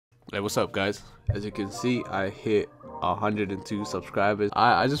Hey, what's up guys? As you can see, I hit 102 subscribers.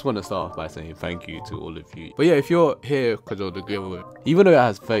 I just want to start off by saying thank you to all of you. But yeah, if you're here because of the giveaway, even though it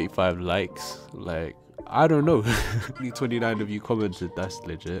has 35 likes, like, I don't know. Only 29 of you commented, that's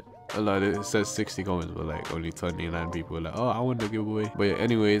legit. Like, it says 60 comments, but like only 29 people were like, oh, I want the giveaway. But yeah,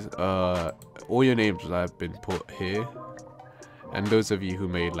 anyways, all your names have been put here. And those of you who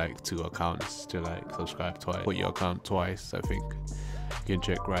made like 2 accounts to like subscribe twice, put your account twice, I think. You can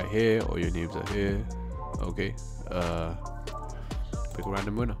check right here, all your names are here. Okay, pick a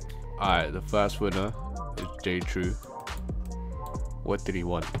random winner. Alright, the first winner is J True. What did he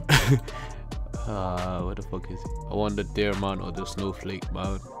want? What the fuck is it? I want the deer mount or the snowflake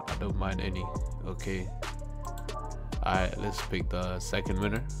mount. I don't mind any. Okay. Alright, let's pick the second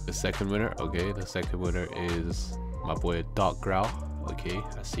winner. The second winner, okay, the second winner is my boy Dark Growl. Okay,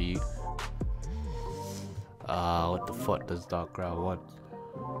 I see you. What the fuck does Dark Growl want?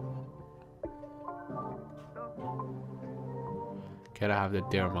 Can I have the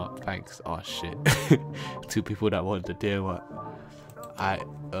deer mount? Thanks. Oh shit. 2 people that want the deer mount. Alright,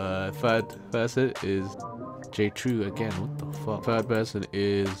 third person is J True again. What the fuck? Third person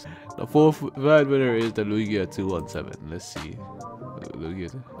is the third winner is the Lugia 217. Let's see.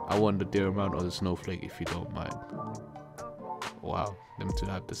 Lugia. I want the deer mount or the snowflake if you don't mind. Wow, them two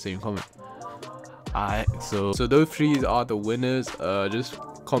have the same comment. Alright, so those 3 are the winners. Just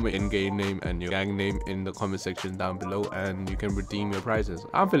comment in game name and your gang name in the comment section down below, and you can redeem your prizes.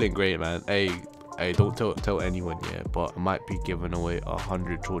 I'm feeling great, man. Hey, don't tell anyone yet, but I might be giving away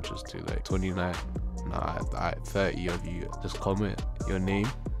 100 torches to like 29, nah, 30 of you. Just comment your name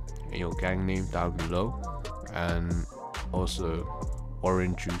and your gang name down below, and also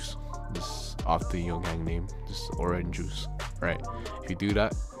orange juice just after your gang name, just orange juice, right? If you do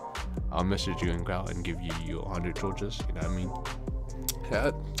that, I'll message you in growl and give you your 100 torches, you know what I mean?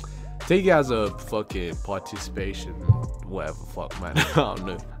 Yeah, take it as a fucking participation, whatever, fuck, man. I don't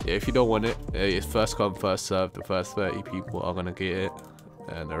know. Yeah, if you don't want it, it's first come, first serve. The first 30 people are gonna get it,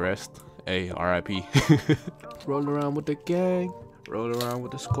 and the rest, hey, RIP. Roll around with the gang, roll around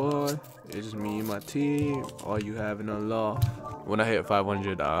with the squad. It's just me and my team. Are you having a laugh? When I hit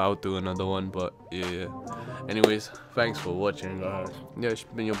 500, I'll do another one, but yeah. Anyways, thanks for watching, guys. Yeah, it's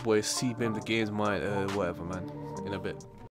been your boy C-Bim, the game's mine, whatever, man. In a bit.